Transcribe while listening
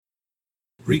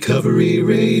Recovery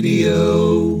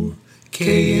Radio,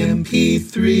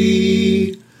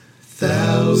 KMP3,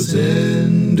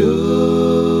 1000 Oaks.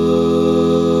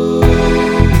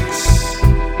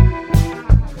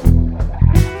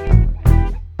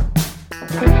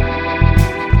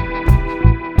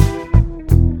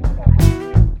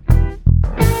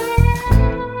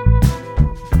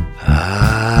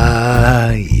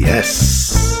 Yes.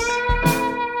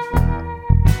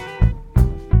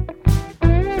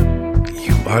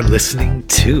 Are listening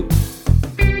to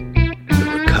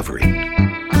the Recovery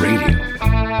Radio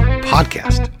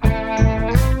podcast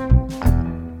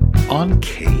on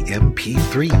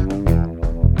KMP3.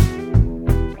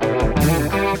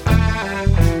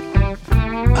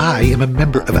 I am a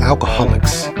member of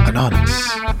Alcoholics Anonymous,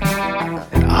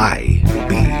 and I will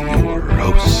be your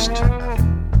host.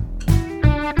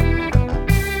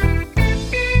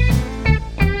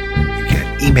 You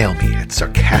can email me at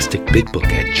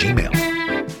sarcasticbigbook@gmail.com.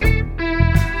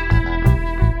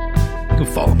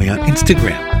 Follow me on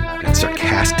Instagram at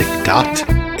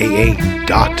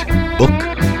sarcastic.aa.book.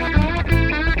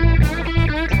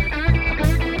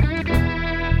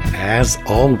 As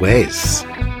always,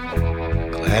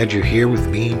 glad you're here with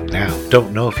me now.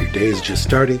 Don't know if your day is just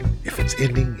starting, if it's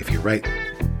ending, if you're right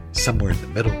somewhere in the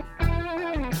middle.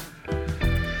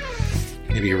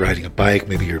 Maybe you're riding a bike,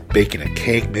 maybe you're baking a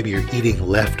cake, maybe you're eating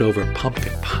leftover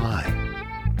pumpkin pie.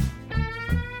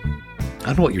 I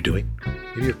don't know what you're doing.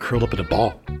 Maybe you're curled up in a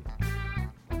ball,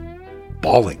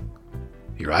 bawling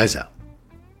your eyes out.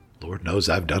 Lord knows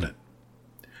I've done it.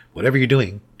 Whatever you're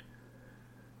doing,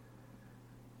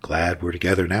 glad we're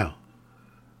together now.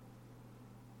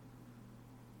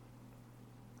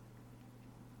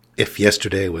 If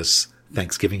yesterday was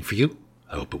Thanksgiving for you,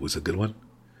 I hope it was a good one.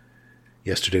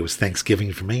 Yesterday was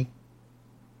Thanksgiving for me.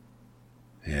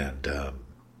 And,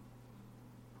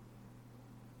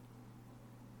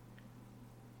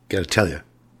 gotta tell you,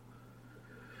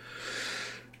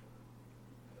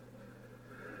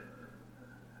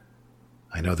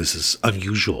 I know this is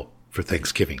unusual for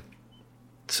Thanksgiving,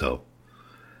 so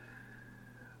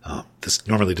this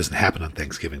normally doesn't happen on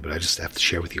Thanksgiving, but I just have to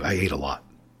share with you, I ate a lot.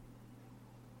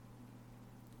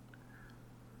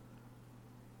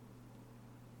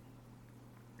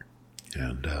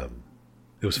 And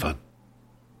it was fun.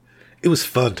 It was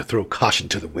fun to throw caution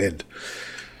to the wind.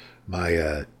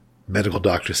 My medical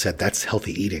doctor said that's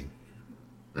healthy eating,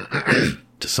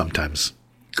 to sometimes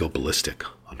go ballistic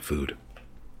on food,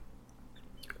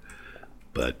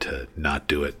 but not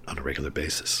do it on a regular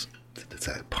basis. That's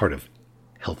a part of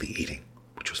healthy eating,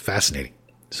 which was fascinating.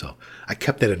 So I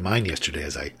kept that in mind yesterday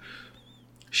as I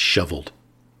shoveled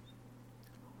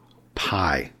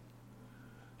pie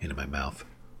into my mouth.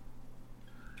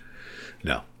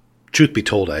 No, truth be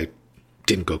told, I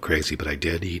didn't go crazy, but I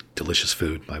did eat delicious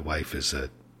food. My wife is a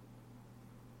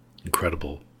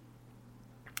incredible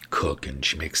cook, and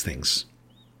she makes things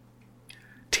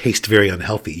taste very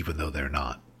unhealthy even though they're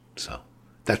not. So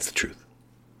that's the truth.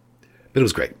 But it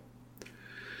was great.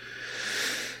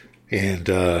 And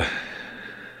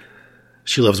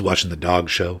she loves watching the dog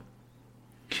show.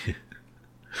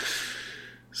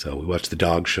 So we watched the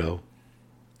dog show,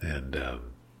 and that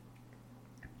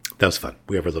was fun.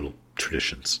 We have our little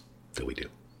traditions that we do.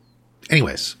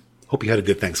 Anyways, hope you had a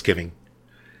good Thanksgiving.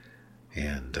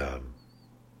 And,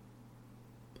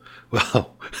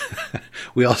 well,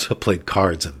 we also played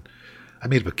cards, and I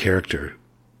made up a character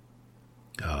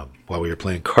while we were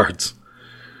playing cards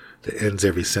that ends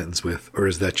every sentence with, or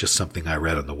is that just something I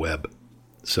read on the web?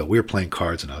 So we were playing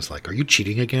cards, and I was like, are you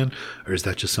cheating again? Or is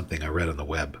that just something I read on the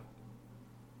web?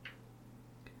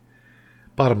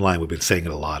 Bottom line, we've been saying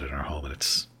it a lot in our home, and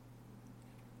it's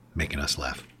making us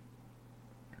laugh.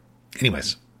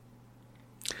 Anyways.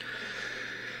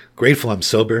 Grateful I'm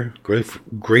sober.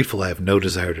 Grateful I have no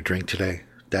desire to drink today.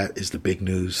 That is the big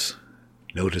news.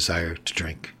 No desire to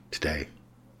drink today.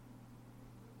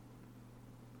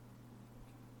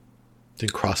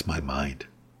 Didn't cross my mind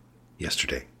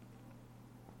yesterday.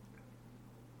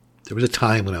 There was a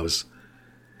time when I was,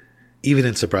 even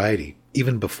in sobriety,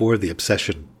 even before the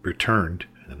obsession returned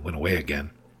and went away again,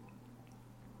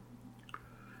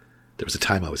 there was a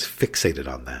time I was fixated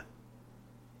on that.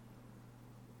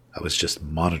 I was just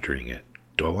monitoring it.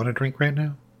 Do I want to drink right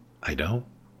now? I don't.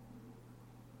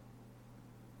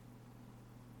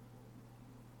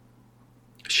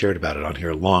 I shared about it on here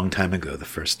a long time ago. The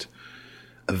first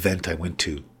event I went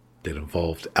to that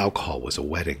involved alcohol was a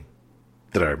wedding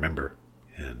that I remember.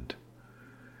 And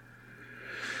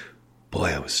boy,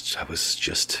 I was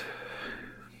just,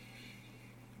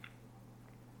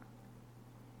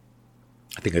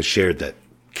 I think I shared that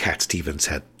Cat Stevens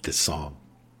had this song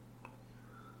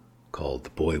called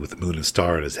The Boy with the Moon and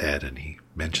Star on His Head, and he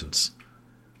mentions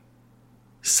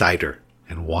cider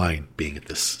and wine being at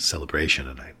this celebration,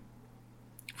 and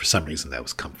for some reason that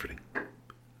was comforting.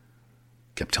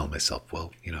 Kept telling myself,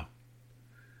 well, I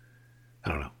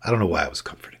don't know. I don't know why it was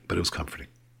comforting, but it was comforting.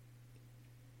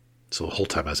 So the whole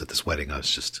time I was at this wedding, I was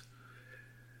just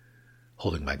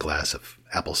holding my glass of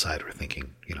apple cider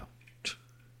thinking,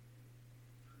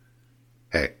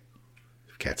 hey,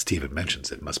 if Cat Steven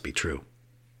mentions it, it must be true.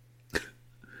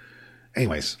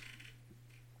 Anyways,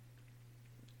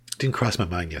 didn't cross my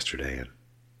mind yesterday, and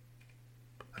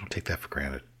I don't take that for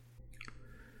granted.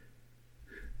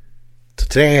 So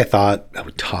today I thought I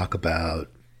would talk about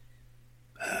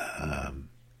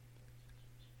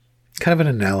kind of an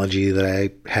analogy that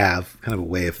I have, kind of a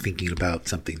way of thinking about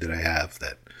something that I have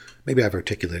that maybe I've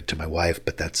articulated to my wife,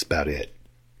 but that's about it.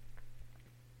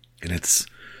 And it's,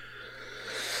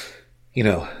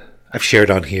 I've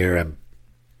shared on here, I'm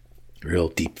a real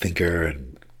deep thinker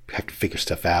and have to figure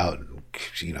stuff out. And,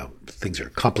 things are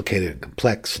complicated and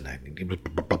complex, and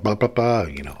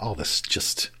all this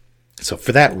just. So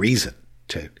for that reason,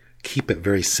 to keep it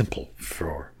very simple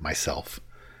for myself,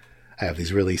 I have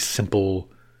these really simple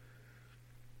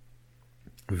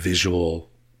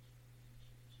visual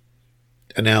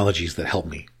analogies that help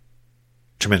me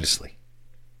tremendously.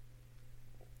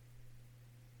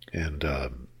 And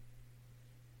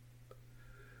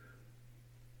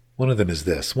one of them is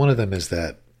this. One of them is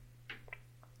that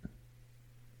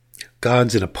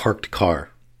God's in a parked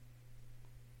car.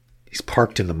 He's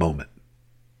parked in the moment.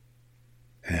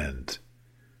 And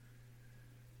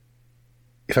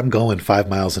if I'm going 5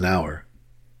 miles an hour,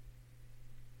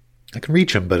 I can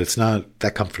reach him, but it's not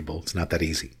that comfortable. It's not that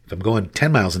easy. If I'm going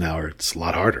 10 miles an hour, it's a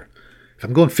lot harder. If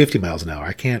I'm going 50 miles an hour,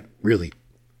 I can't really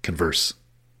converse.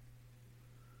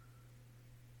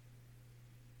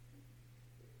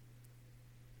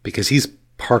 Because he's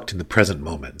parked in the present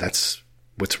moment. That's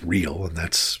what's real, and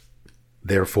that's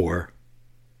therefore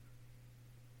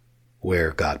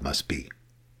where God must be.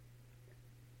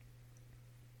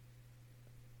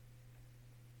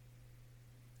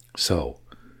 So,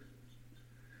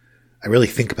 I really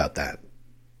think about that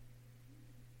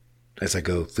as I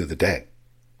go through the day.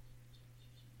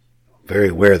 I'm very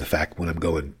aware of the fact when I'm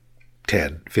going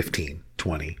 10, 15,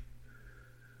 20,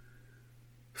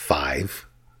 5,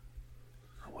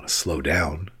 I want to slow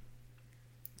down,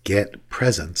 get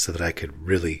present so that I can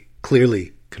really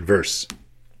clearly converse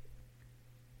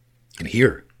and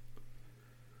hear.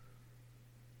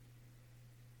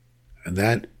 And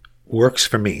that works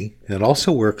for me, and it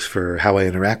also works for how I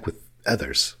interact with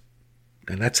others.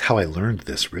 And that's how I learned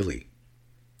this, really,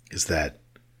 is that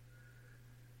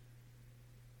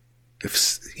if,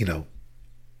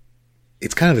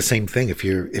 it's kind of the same thing. If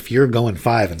you're going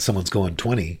 5 and someone's going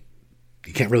 20,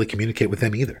 you can't really communicate with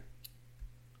them either.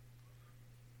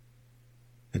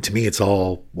 And to me, it's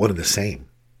all one and the same.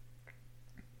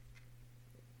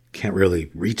 Can't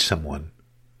really reach someone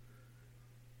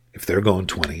if they're going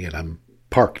 20 and I'm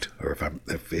parked, or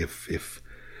if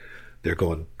they're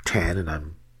going 10 and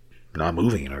I'm not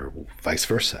moving, or vice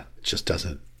versa. It just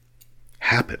doesn't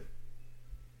happen.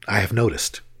 I have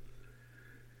noticed.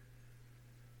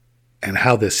 And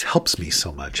how this helps me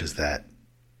so much is that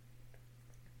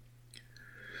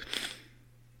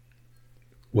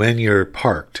when you're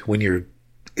parked, when you're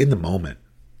in the moment,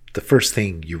 the first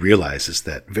thing you realize is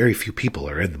that very few people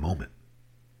are in the moment.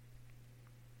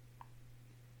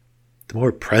 The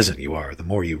more present you are, the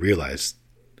more you realize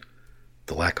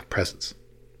the lack of presence.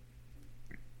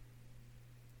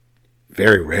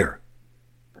 Very rare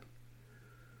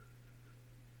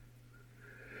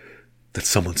that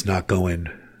someone's not going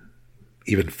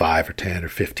even 5 or 10 or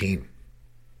 15.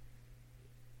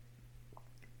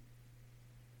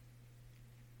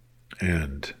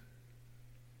 And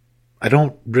I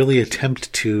don't really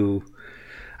attempt to,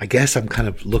 I guess I'm kind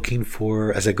of looking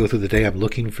for, as I go through the day, I'm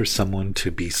looking for someone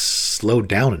to be slowed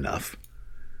down enough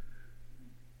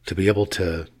to be able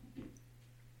to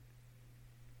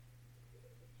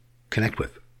connect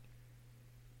with.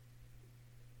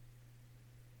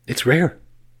 It's rare.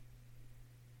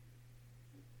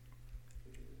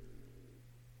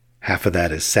 Half of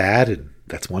that is sad, and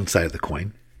that's one side of the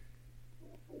coin.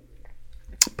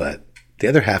 But the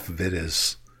other half of it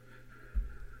is,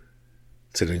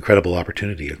 it's an incredible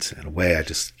opportunity. It's, in a way, I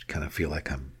just kind of feel like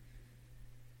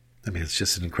it's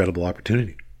just an incredible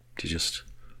opportunity to just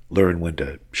learn when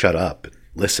to shut up and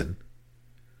listen.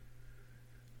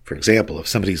 For example, if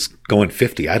somebody's going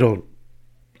 50, I don't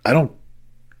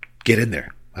get in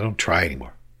there. I don't try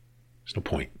anymore. There's no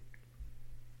point.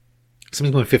 If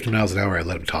somebody's going 50 miles an hour, I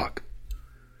let them talk.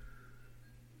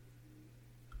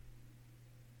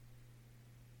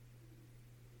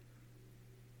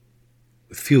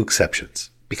 few exceptions,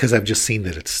 because I've just seen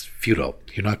that it's futile.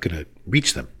 You're not going to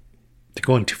reach them. They're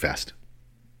going too fast.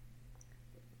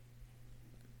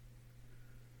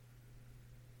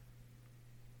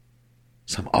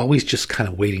 So I'm always just kind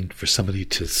of waiting for somebody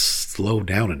to slow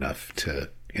down enough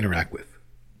to interact with.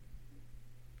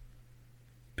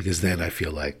 Because then I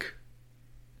feel like,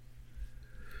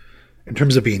 in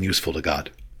terms of being useful to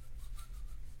God,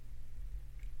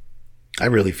 I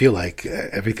really feel like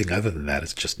everything other than that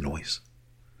is just noise.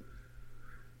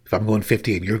 If I'm going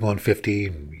 50 and you're going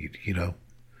 50, you know,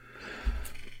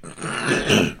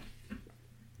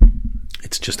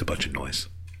 it's just a bunch of noise.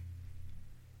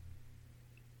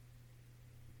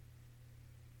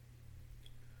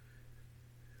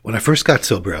 When I first got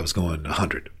sober, I was going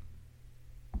 100.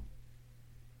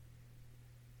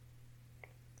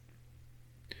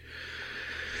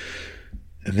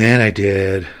 And then I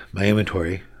did my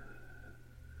inventory,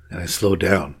 and I slowed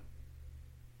down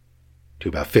to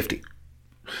about 50.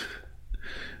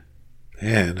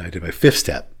 And I did my 5th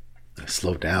step. I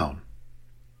slowed down.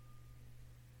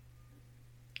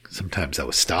 Sometimes I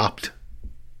was stopped.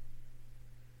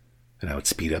 And I would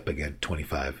speed up again,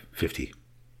 25, 50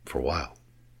 for a while.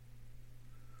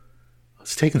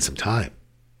 It's taken some time.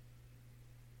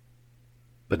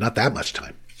 But not that much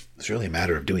time. It's really a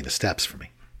matter of doing the steps for me.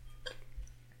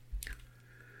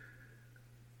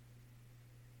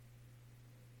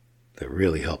 That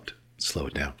really helped slow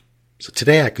it down. So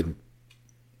today I can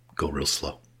go real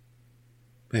slow.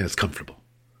 And it's comfortable.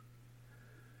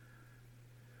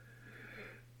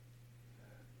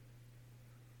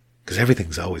 Because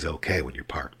everything's always okay when you're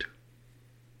parked.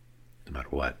 No matter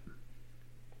what.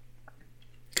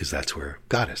 Because that's where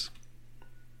God is.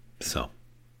 So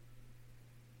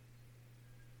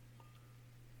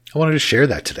I wanted to share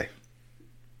that today.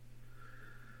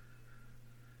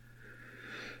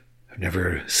 I've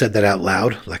never said that out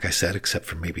loud, like I said, except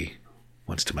for maybe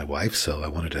once to my wife. So I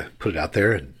wanted to put it out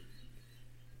there and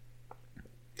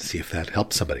see if that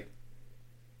helped somebody.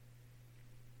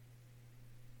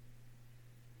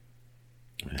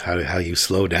 How you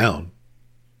slow down,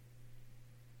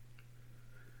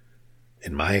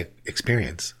 in my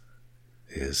experience,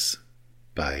 is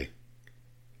by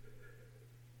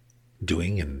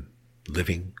doing and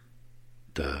living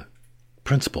the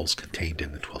principles contained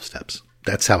in the 12 steps.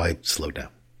 That's how I slow down.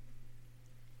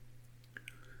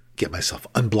 Get myself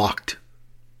unblocked.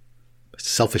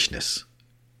 Selfishness.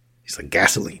 It's like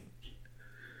gasoline.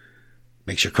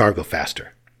 Makes your car go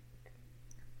faster.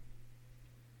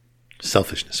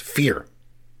 Selfishness. Fear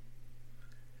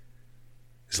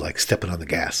is like stepping on the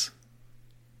gas.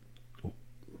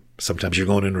 Sometimes you're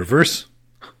going in reverse.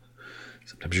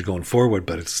 Sometimes you're going forward,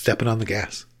 but it's stepping on the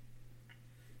gas.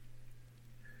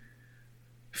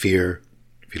 Fear.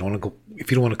 If you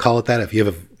don't want to call it that, if you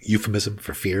have a euphemism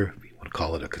for fear, if you want to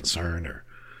call it a concern or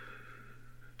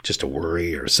just a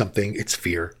worry or something, it's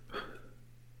fear,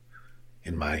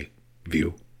 in my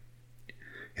view.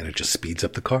 And it just speeds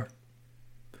up the car.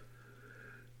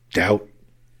 Doubt,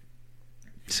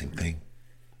 same thing.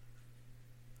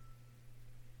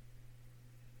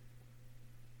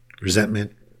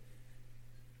 Resentment,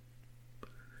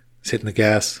 it's hitting the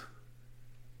gas.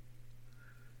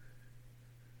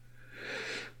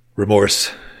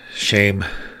 Remorse, shame,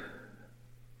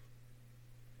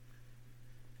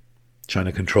 trying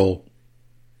to control.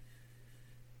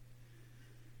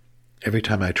 Every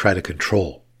time I try to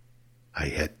control, I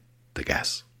hit the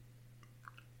gas.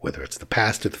 Whether it's the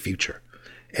past or the future.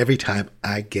 Every time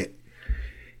I get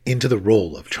into the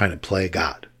role of trying to play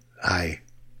God, I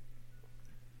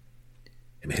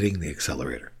am hitting the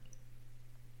accelerator.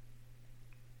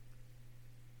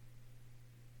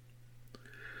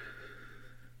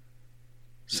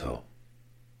 So,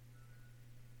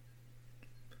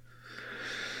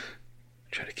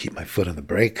 try to keep my foot on the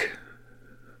brake.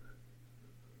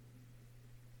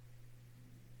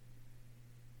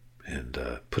 And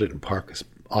put it in park as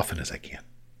often as I can.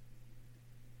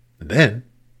 And then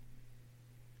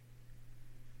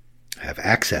I have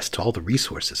access to all the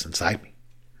resources inside me.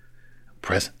 I'm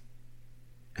present.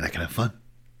 And I can have fun.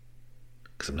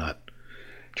 Because I'm not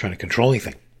trying to control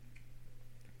anything.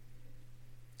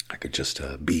 I could just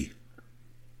be.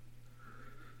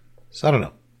 So I don't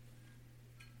know.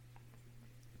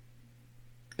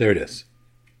 There it is.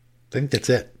 I think that's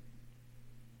it.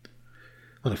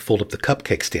 I'm going to fold up the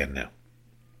cupcake stand now.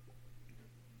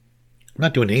 I'm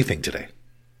not doing anything today.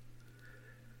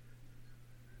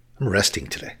 I'm resting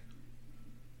today.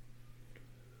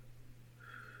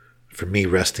 For me,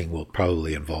 resting will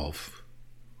probably involve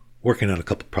working on a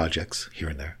couple projects here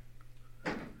and there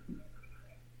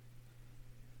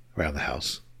around the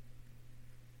house,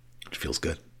 which feels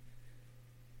good.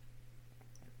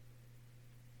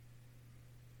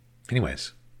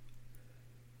 Anyways,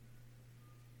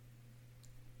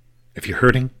 if you're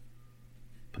hurting,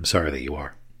 I'm sorry that you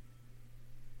are.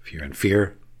 If you're in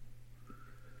fear,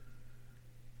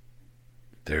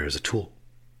 there's a tool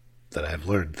that I've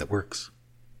learned that works.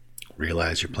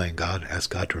 Realize you're playing God, ask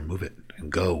God to remove it, and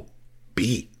go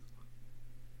be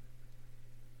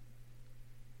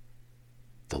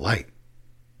the light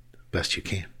best you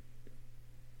can.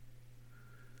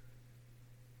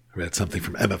 I read something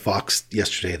from Emma Fox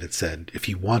yesterday that said, if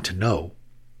you want to know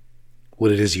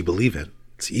what it is you believe in,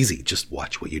 it's easy. Just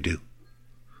watch what you do.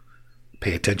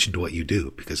 Pay attention to what you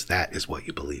do, because that is what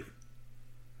you believe.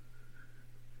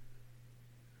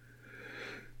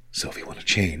 So if you want to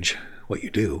change what you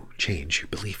do, change your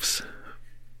beliefs.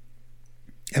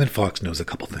 Emma Fox knows a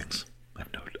couple things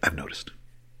I've noticed.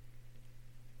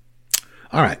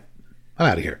 All right, I'm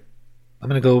out of here. I'm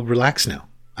going to go relax now.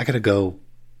 I got to go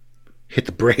hit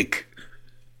the brake.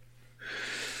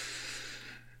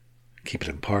 Keep it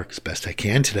in park as best I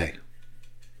can today.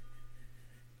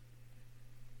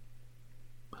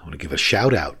 I want to give a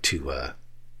shout out to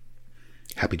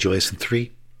Happy Joyous and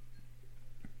 3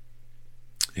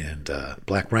 and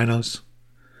Black Rhinos,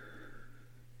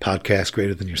 Podcast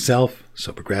Greater Than Yourself,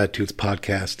 Sober Gratitudes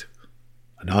Podcast,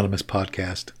 Anonymous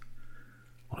Podcast.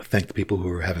 I want to thank the people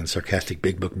who are having sarcastic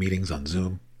big book meetings on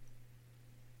Zoom.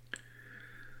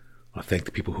 I want to thank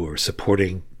the people who are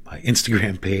supporting my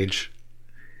Instagram page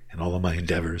and all of my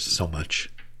endeavors so much.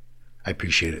 I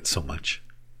appreciate it so much.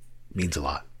 It means a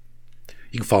lot.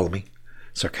 You can follow me,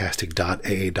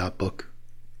 sarcastic.aa.book.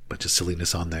 Bunch of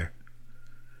silliness on there.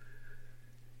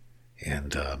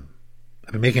 And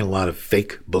I've been making a lot of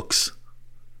fake books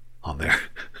on there.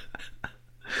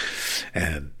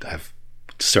 And I've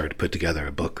started to put together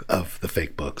a book of the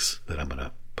fake books that I'm going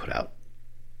to put out.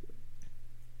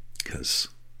 Because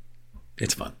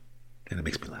it's fun. And it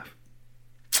makes me laugh.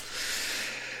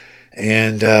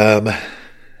 And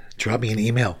drop me an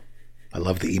email. I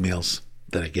love the emails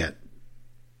that I get.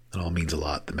 It all means a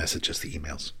lot, the messages, the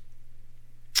emails.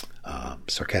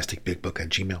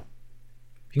 sarcasticbigbook@gmail.com.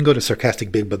 You can go to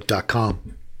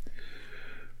sarcasticbigbook.com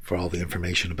for all the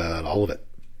information about all of it.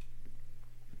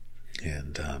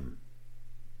 And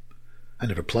I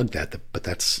never plugged that, but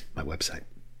that's my website.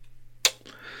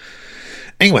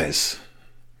 Anyways,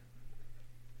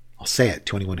 I'll say it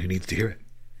to anyone who needs to hear it.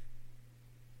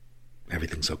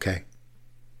 Everything's okay.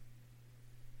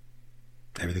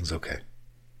 Everything's okay.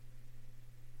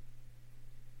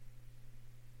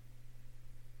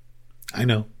 I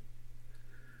know.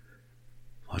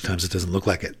 A lot of times it doesn't look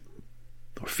like it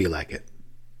or feel like it.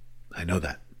 I know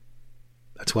that.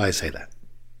 That's why I say that.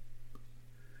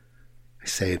 I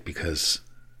say it because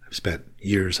I've spent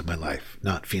years of my life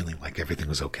not feeling like everything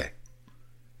was okay.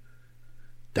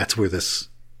 That's where this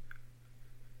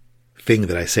thing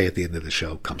that I say at the end of the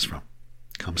show comes from.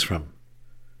 It comes from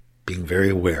being very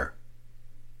aware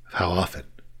of how often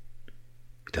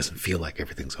it doesn't feel like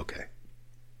everything's okay.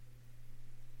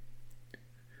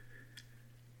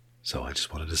 So I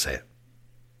just wanted to say it.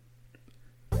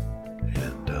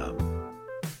 And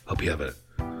hope you have a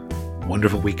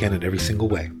wonderful weekend in every single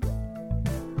way.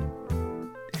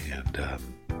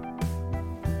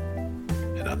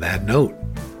 And on that note,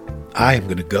 I am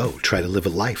going to go try to live a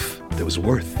life that was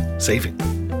worth saving.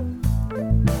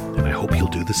 And I hope you'll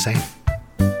do the same.